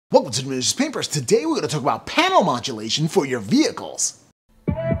Welcome to Miscellaneous Paintbrush. Today we're going to talk about panel modulation for your vehicles.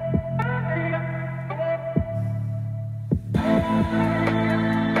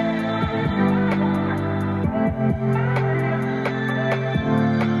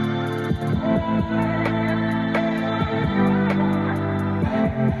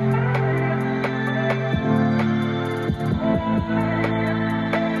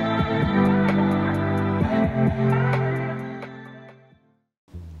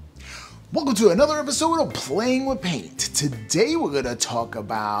 Welcome to another episode of Playing with Paint. Today we're going to talk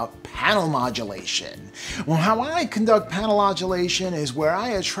about panel modulation. Well, how I conduct panel modulation is where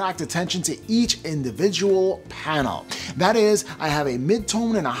I attract attention to each individual panel. That is, I have a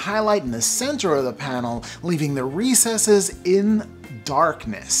midtone and a highlight in the center of the panel, leaving the recesses in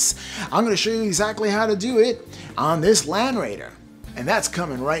darkness. I'm going to show you exactly how to do it on this Land Raider, and that's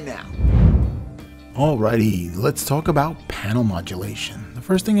coming right now. Alrighty, let's talk about panel modulation. The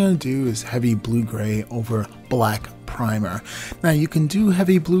first thing I'm going to do is heavy blue-gray over black primer. Now you can do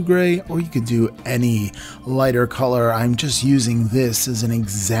heavy blue-gray or you could do any lighter color. I'm just using this as an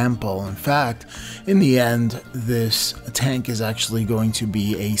example. In fact, in the end, this tank is actually going to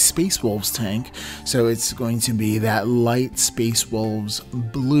be a Space Wolves tank. So it's going to be that light Space Wolves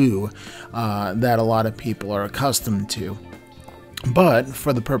blue that a lot of people are accustomed to. But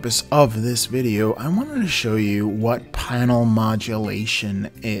for the purpose of this video, I wanted to show you what panel modulation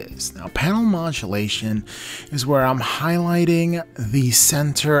is. Now, panel modulation is where I'm highlighting the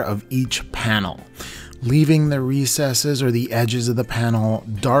center of each panel, leaving the recesses or the edges of the panel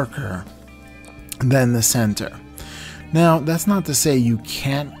darker than the center. Now, that's not to say you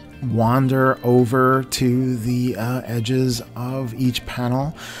can't wander over to the edges of each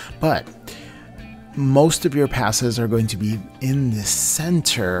panel, but most of your passes are going to be in the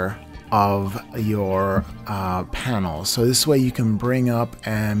center of your panel. So this way you can bring up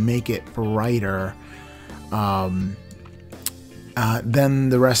and make it brighter than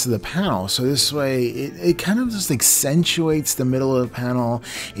the rest of the panel. So this way it kind of just accentuates the middle of the panel.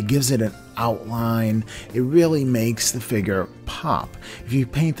 It gives it an outline. It really makes the figure pop. If you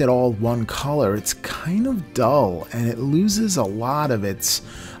paint it all one color, it's kind of dull and it loses a lot of its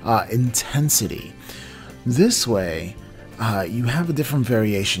intensity. This way, you have a different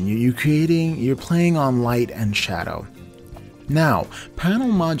variation. You're playing on light and shadow. Now, panel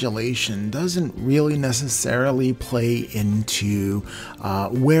modulation doesn't really necessarily play into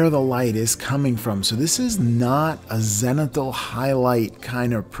where the light is coming from. So this is not a zenithal highlight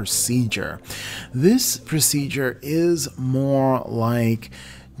kind of procedure. This procedure is more like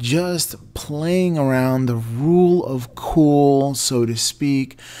just playing around the rule of cool, so to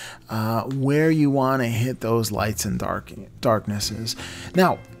speak, where you want to hit those lights and darknesses.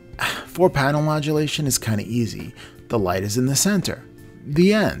 Now, for panel modulation, it's kind of easy. The light is in the center.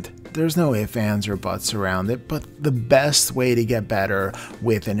 The end. There's no ifs, ands, or buts around it, but the best way to get better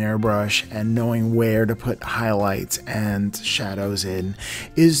with an airbrush and knowing where to put highlights and shadows in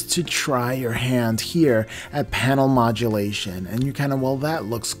is to try your hand here at panel modulation. And you kind of, well, that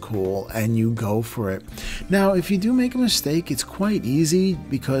looks cool, and you go for it. Now, if you do make a mistake, it's quite easy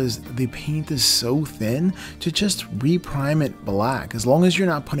because the paint is so thin to just reprime it black. As long as you're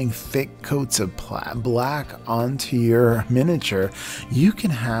not putting thick coats of black onto your miniature, you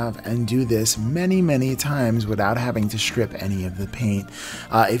can have and do this many times without having to strip any of the paint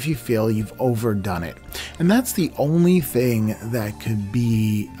if you feel you've overdone it. And that's the only thing that could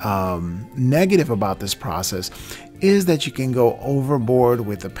be negative about this process, is that you can go overboard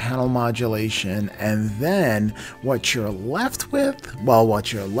with the panel modulation, and then what you're left with, well,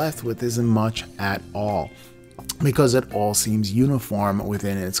 what you're left with isn't much at all, because it all seems uniform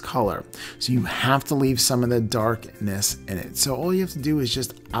within its color. So you have to leave some of the darkness in it. So all you have to do is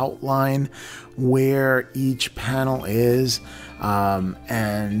just outline where each panel is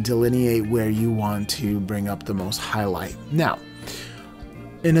and delineate where you want to bring up the most highlight. Now,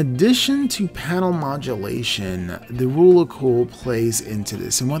 in addition to panel modulation, the rule of cool plays into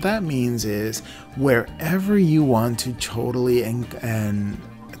this. And what that means is wherever you want to totally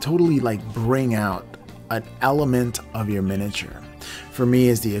like bring out an element of your miniature. For me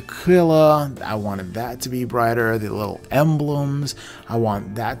is the Aquila. I wanted that to be brighter. The little emblems, I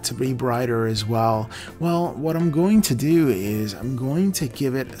want that to be brighter as well. Well, what I'm going to do is I'm going to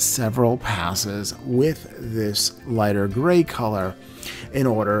give it several passes with this lighter gray color in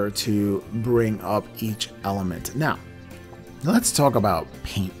order to bring up each element. Now, let's talk about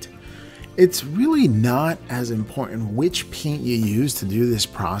paint. It's really not as important which paint you use to do this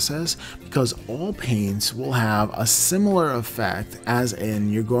process, because all paints will have a similar effect, as in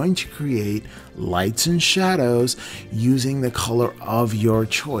you're going to create lights and shadows using the color of your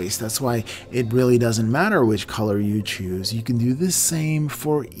choice. That's why it really doesn't matter which color you choose. You can do the same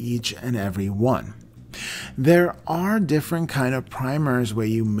for each and every one. There are different kind of primers where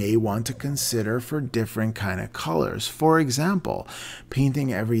you may want to consider for different kind of colors. For example,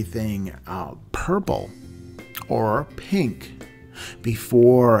 painting everything purple or pink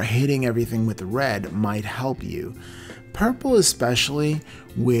before hitting everything with red might help you. Purple, especially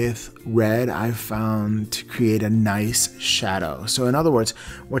with red, I've found to create a nice shadow. So in other words,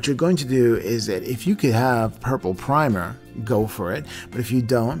 what you're going to do is that if you could have purple primer, go for it. But if you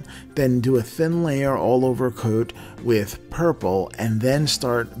don't, then do a thin layer all over coat with purple, and then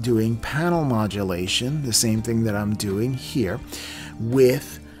start doing panel modulation, the same thing that I'm doing here,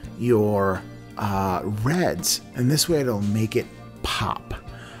 with your reds. And this way it'll make it pop.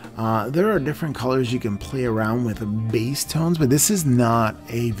 There are different colors you can play around with base tones, but this is not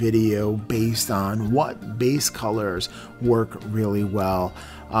a video based on what base colors work really well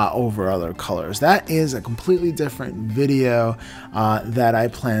over other colors. That is a completely different video that I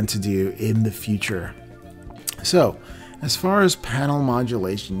plan to do in the future. So, as far as panel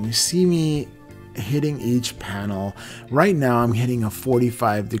modulation, you see me hitting each panel. Right now I'm hitting a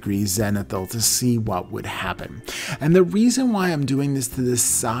 45-degree zenithal to see what would happen. And the reason why I'm doing this to the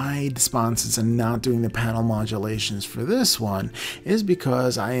side sponses and not doing the panel modulations for this one is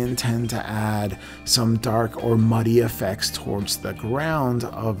because I intend to add some dark or muddy effects towards the ground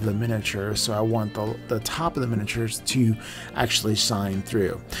of the miniature, so I want the top of the miniatures to actually shine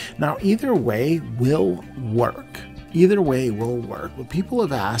through. Now either way will work. Either way will work, but people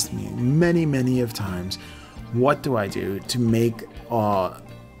have asked me many of times, what do I do to make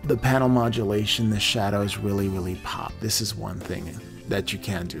the panel modulation, the shadows really pop? This is one thing that you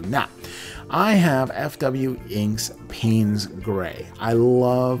can do. Now, I have FW Inks Payne's Gray. I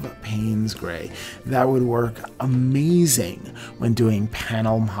love Payne's Gray. That would work amazing when doing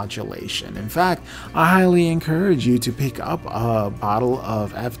panel modulation. In fact, I highly encourage you to pick up a bottle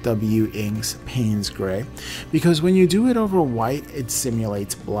of FW Inks Payne's Gray, because when you do it over white, it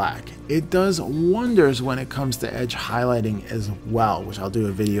simulates black. It does wonders when it comes to edge highlighting as well, which I'll do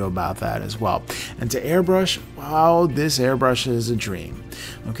a video about that as well. And to airbrush, wow, this airbrush is a dream.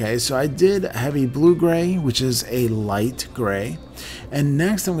 Okay, so I did heavy blue gray, which is a light gray, and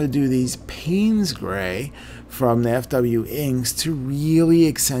next I'm going to do these Payne's Gray from the FW Inks to really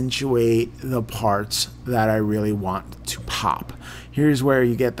accentuate the parts that I really want to pop. Here's where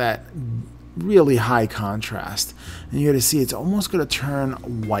you get that really high contrast, and you're going to see it's almost going to turn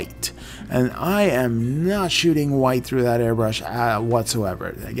white, and I am not shooting white through that airbrush whatsoever.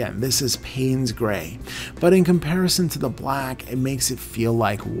 Again, this is Payne's Gray, but in comparison to the black, it makes it feel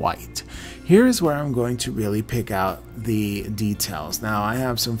like white. Here's where I'm going to really pick out the details. Now I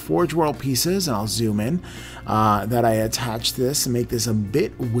have some Forge World pieces, and I'll zoom in, that I attached this and make this a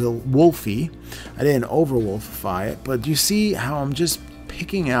bit wolfy. I didn't over wolfify it, but you see how I'm just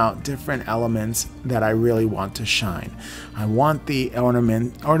picking out different elements that I really want to shine. I want the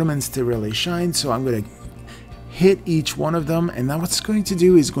ornaments to really shine, so I'm going to hit each one of them, and then what's going to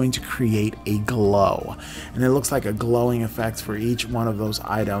do is going to create a glow, and it looks like a glowing effect for each one of those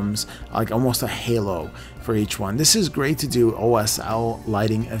items, like almost a halo for each one. This is great to do OSL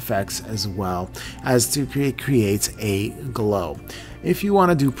lighting effects as well, as to creates a glow. If you want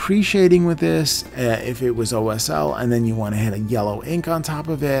to do pre-shading with this, if it was OSL and then you want to hit a yellow ink on top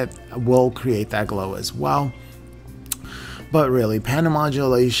of it, we'll create that glow as well. But really, panel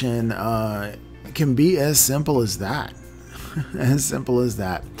modulation can be as simple as that. As simple as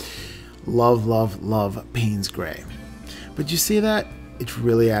that. Love Payne's Gray. But you see that? It's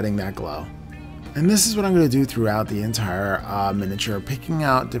really adding that glow. And this is what I'm going to do throughout the entire miniature, picking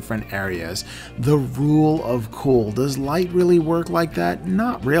out different areas. The rule of cool. Does light really work like that?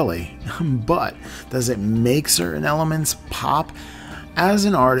 Not really. But does it make certain elements pop? As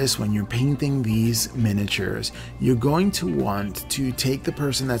an artist, when you're painting these miniatures, you're going to want to take the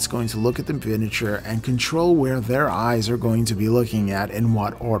person that's going to look at the miniature and control where their eyes are going to be looking at in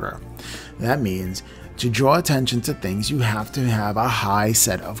what order. That means to draw attention to things, you have to have a high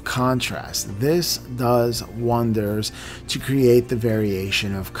set of contrast. This does wonders to create the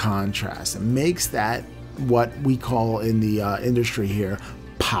variation of contrast. It makes that what we call in the industry here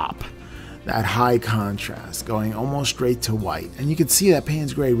pop. That high contrast going almost straight to white. And you can see that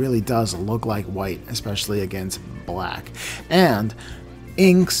Payne's Gray really does look like white, especially against black. And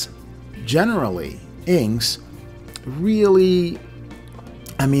inks, generally, inks really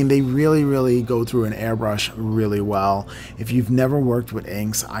I mean, they really go through an airbrush really well. If you've never worked with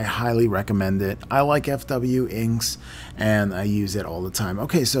inks, I highly recommend it. I like FW inks and I use it all the time.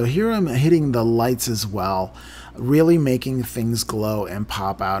 Okay, so here I'm hitting the lights as well, really making things glow and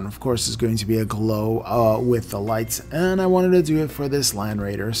pop out. And of course, there's going to be a glow with the lights, and I wanted to do it for this Land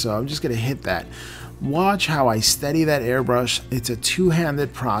Raider, so I'm just going to hit that. Watch how I steady that airbrush. It's a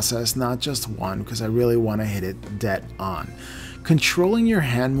two-handed process, not just one, because I really want to hit it dead on. Controlling your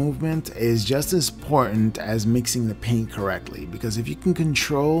hand movement is just as important as mixing the paint correctly, because if you can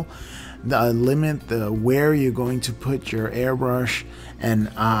control where you're going to put your airbrush and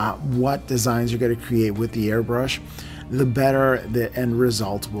what designs you're going to create with the airbrush, the better the end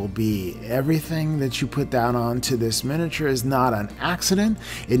result will be. Everything that you put down onto this miniature is not an accident.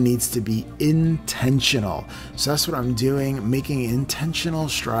 It needs to be intentional. So that's what I'm doing, making intentional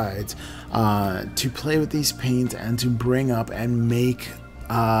strides to play with these paints and to bring up and make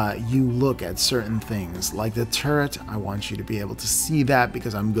you look at certain things. Like the turret, I want you to be able to see that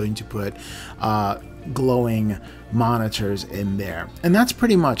because I'm going to put glowing monitors in there. And that's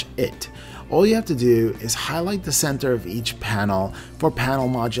pretty much it. All you have to do is highlight the center of each panel for panel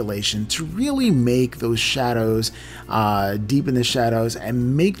modulation to really make those shadows, deepen the shadows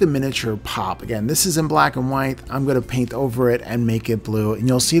and make the miniature pop. Again, this is in black and white. I'm going to paint over it and make it blue, and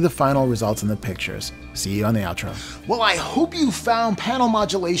you'll see the final results in the pictures. See you on the outro. Well, I hope you found panel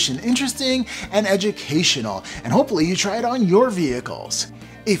modulation interesting and educational, and hopefully you try it on your vehicles.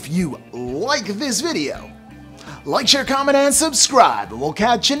 If you like this video, like, share, comment, and subscribe, and we'll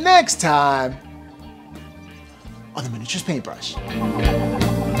catch you next time on the Miniatures Paintbrush.